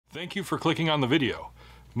Thank you for clicking on the video.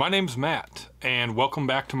 My name's Matt, and welcome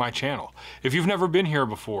back to my channel. If you've never been here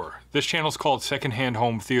before, this channel is called Secondhand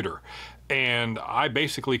Home Theater, and I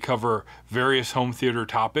basically cover various home theater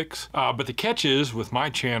topics. But the catch is, with my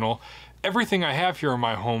channel, everything I have here in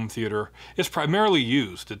my home theater is primarily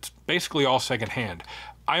used. It's basically all secondhand.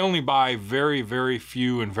 I only buy very, very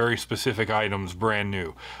few and very specific items brand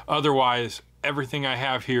new. Otherwise, everything I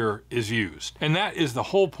have here is used. And that is the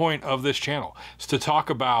whole point of this channel, is to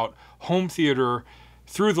talk about home theater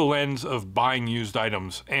through the lens of buying used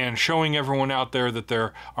items and showing everyone out there that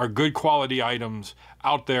there are good quality items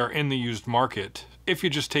out there in the used market if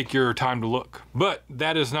you just take your time to look. But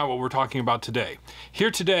that is not what we're talking about today.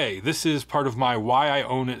 Here today, this is part of my Why I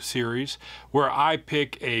Own It series, where I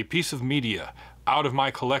pick a piece of media out of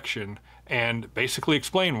my collection and basically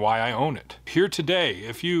explain why I own it. Here today,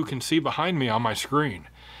 if you can see behind me on my screen,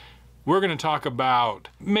 we're gonna talk about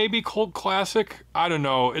maybe cult classic. I don't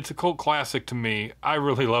know, it's a cult classic to me. I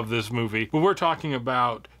really love this movie. But we're talking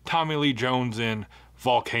about Tommy Lee Jones in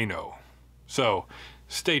Volcano. So,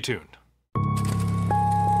 stay tuned.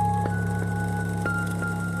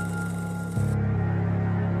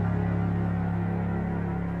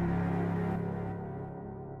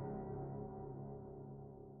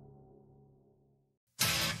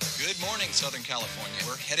 Good morning, Southern California.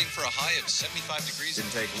 We're heading for a high of 75 degrees.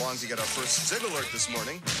 Didn't take long to get our first Zig alert this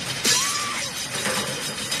morning.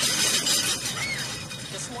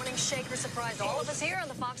 This morning's shaker surprised all of us here in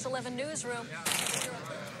the Fox 11 newsroom.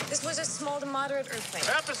 This was a small to moderate earthquake.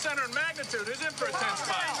 Epicenter in magnitude is in for a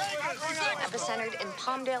 10-spike. Epicentered in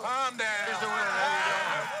Palmdale.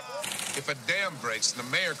 If a dam breaks and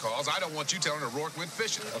the mayor calls, I don't want you telling O'Rourke went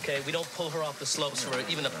fishing. Okay, we don't pull her off the slopes for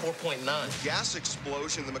even a 4.9. Gas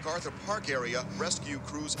explosion in the MacArthur Park area. Rescue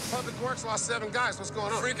crews. Public Works lost 7 guys. What's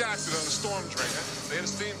going on? Freak accident on a storm drain. They hit a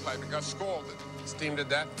steam pipe and got scalded. Steam did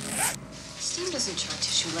that. Steam doesn't char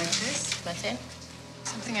tissue like this. Methane?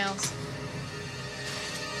 Something else.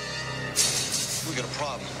 We got a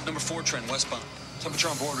problem. Number 4 trend westbound. Temperature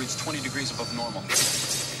on board reads 20 degrees above normal.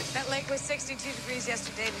 That lake was 62 degrees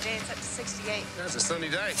yesterday. Today it's up to 68. That's a sunny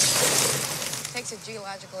day. It takes a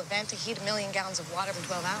geological event to heat 1 million gallons of water in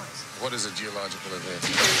 12 hours. What is a geological event?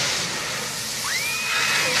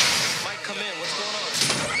 Mike, come in. What's going on?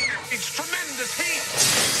 It's tremendous heat.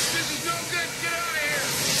 This is no good. Get out of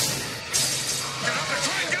here. Get off the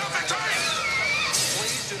train. Get off the train.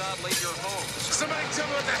 Please do not leave your home. Somebody tell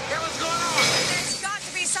me what the hell is going on. There's got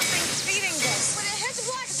to be something feeding this. When it hits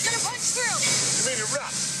black, it's gonna punch through. You mean it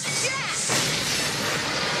rough? Yeah!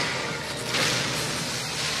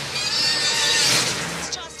 It's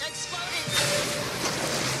just exploded.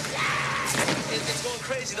 It's going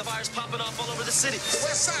crazy. The fire's popping off all over the city. The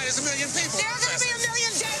west side is 1 million people. There are gonna be 1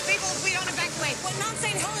 million dead people if we don't evacuate. When Mount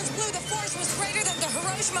St. Helens blew, the force was greater than the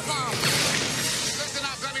Hiroshima bomb. Listen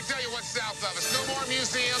up, let me tell you what's south of us. No more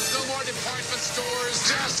museums, no more department stores,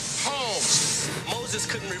 just homes. Moses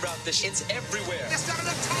couldn't reroute this. It's everywhere. Just not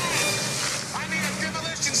enough time. I need a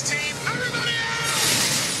demolitions team. Everybody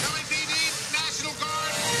out! LAPD, National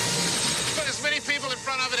Guard. Put as many people in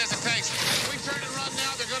front of it as it takes. If we turn and run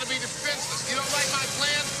now, they're going to be defenseless. You don't like my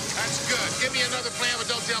plan? That's good. Give me another plan, but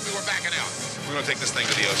don't tell me we're backing out. We're going to take this thing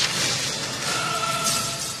to the ocean.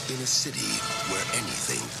 In a city where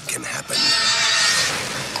anything can happen.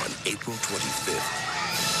 On April 25th,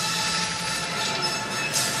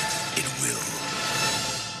 it will.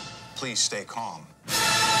 Please stay calm.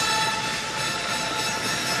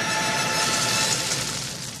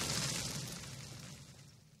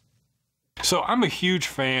 So I'm a huge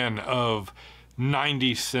fan of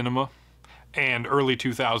 90s cinema and early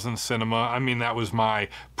 2000s cinema. I mean, that was my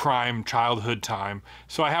prime childhood time.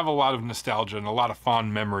 So I have a lot of nostalgia and a lot of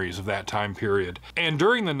fond memories of that time period. And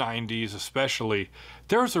during the 90s especially,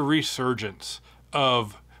 there was a resurgence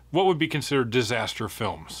of what would be considered disaster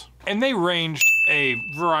films. And they ranged a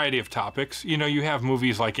variety of topics. You know, you have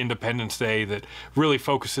movies like Independence Day that really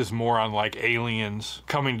focuses more on like aliens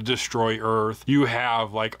coming to destroy Earth. You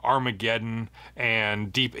have like Armageddon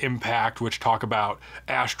and Deep Impact, which talk about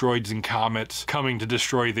asteroids and comets coming to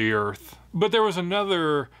destroy the Earth. But there was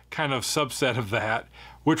another kind of subset of that,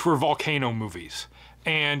 which were volcano movies.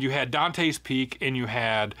 And you had Dante's Peak and you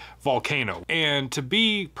had Volcano. And to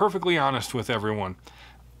be perfectly honest with everyone,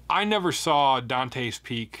 I never saw Dante's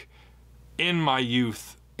Peak in my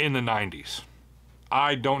youth in the 90s.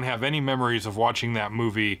 I don't have any memories of watching that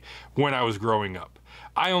movie when I was growing up.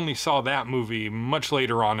 I only saw that movie much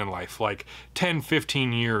later on in life, like 10,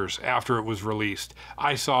 15 years after it was released.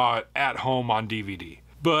 I saw it at home on DVD.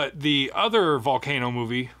 But the other Volcano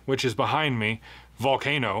movie, which is behind me,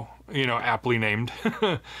 Volcano, you know, aptly named,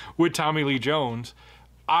 with Tommy Lee Jones,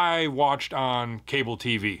 I watched on cable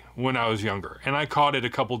TV when I was younger, and I caught it a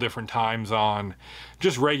couple different times on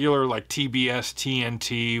just regular like TBS,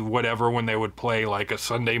 TNT, whatever, when they would play like a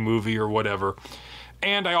Sunday movie or whatever.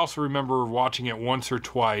 And I also remember watching it once or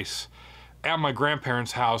twice at my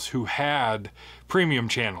grandparents' house, who had premium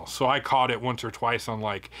channels. So I caught it once or twice on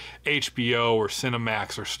like HBO or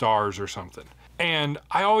Cinemax or Stars or something. And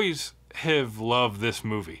I always have loved this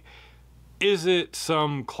movie. Is it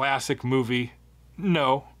some classic movie?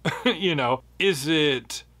 No. You know, is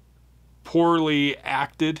it poorly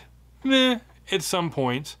acted? Meh, at some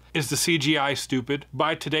points. Is the CGI stupid?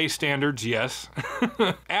 By today's standards, yes.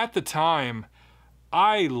 At the time,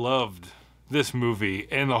 I loved this movie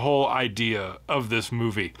and the whole idea of this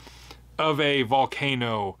movie, of a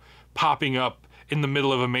volcano popping up in the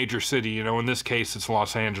middle of a major city. You know, in this case, it's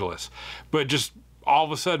Los Angeles. But just all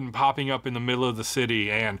of a sudden popping up in the middle of the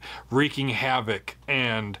city and wreaking havoc,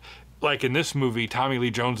 and like in this movie, Tommy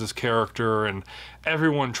Lee Jones's character and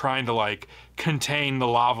everyone trying to like contain the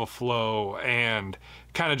lava flow and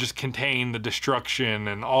kind of just contain the destruction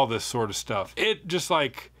and all this sort of stuff. It just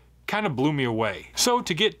like kind of blew me away. So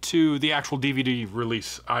to get to the actual DVD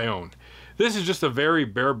release I own, this is just a very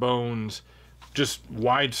bare bones, just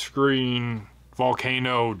widescreen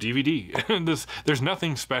Volcano DVD. There's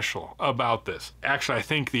nothing special about this. Actually, I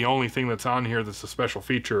think the only thing that's on here that's a special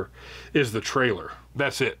feature is the trailer.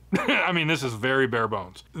 That's it. I mean, this is very bare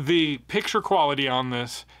bones. The picture quality on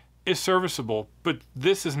this is serviceable, but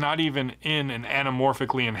this is not even in an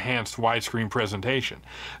anamorphically enhanced widescreen presentation.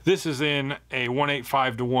 This is in a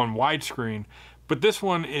 1.85:1 widescreen, but this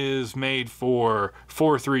one is made for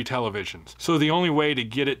 4:3 televisions. So the only way to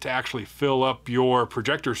get it to actually fill up your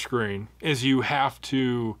projector screen is you have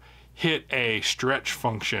to hit a stretch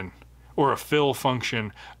function or a fill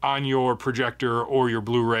function on your projector or your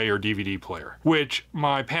Blu-ray or DVD player, which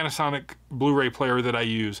my Panasonic Blu-ray player that I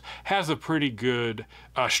use has a pretty good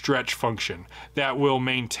stretch function that will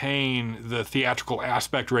maintain the theatrical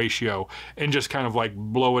aspect ratio and just kind of like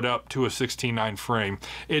blow it up to a 16:9 frame.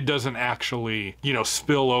 It doesn't actually, you know,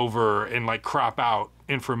 spill over and like crop out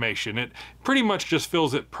information. It pretty much just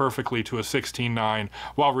fills it perfectly to a 16:9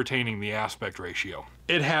 while retaining the aspect ratio.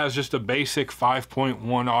 It has just a basic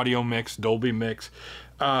 5.1 audio mix, Dolby mix,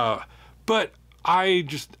 but I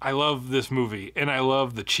love this movie, and I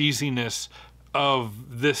love the cheesiness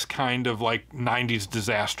of this kind of like 90s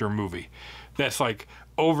disaster movie that's like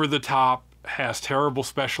over the top, has terrible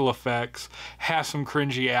special effects, has some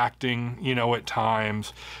cringy acting, you know, at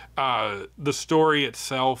times. The story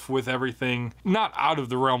itself with everything, not out of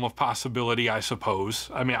the realm of possibility, I suppose.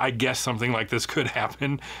 I mean, I guess something like this could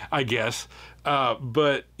happen, I guess.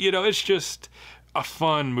 But, you know, it's just a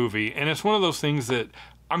fun movie. And it's one of those things that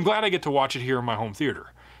I'm glad I get to watch it here in my home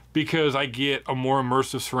theater, because I get a more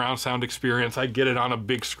immersive surround sound experience. I get it on a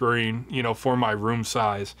big screen, you know, for my room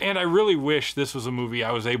size. And I really wish this was a movie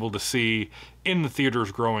I was able to see in the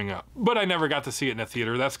theaters growing up. But I never got to see it in a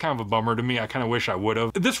theater. That's kind of a bummer to me. I kind of wish I would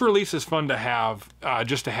have. This release is fun to have,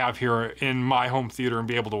 just to have here in my home theater and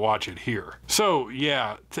be able to watch it here. So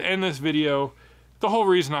yeah, to end this video, the whole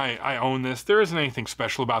reason I own this, there isn't anything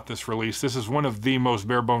special about this release. This is one of the most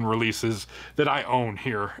bare-bone releases that I own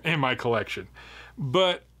here in my collection.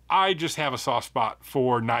 But I just have a soft spot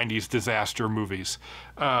for 90s disaster movies.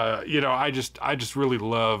 You know, I just really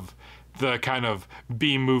love the kind of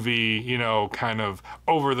B-movie, you know, kind of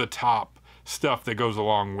over-the-top stuff that goes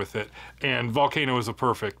along with it. And Volcano is a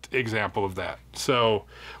perfect example of that. So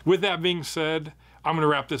with that being said, I'm going to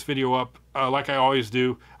wrap this video up. Like I always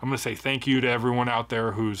do, I'm going to say thank you to everyone out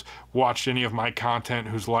there who's watched any of my content,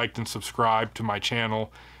 who's liked and subscribed to my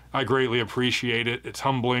channel. I greatly appreciate it. It's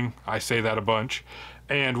humbling. I say that a bunch.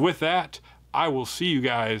 And with that, I will see you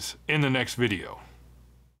guys in the next video.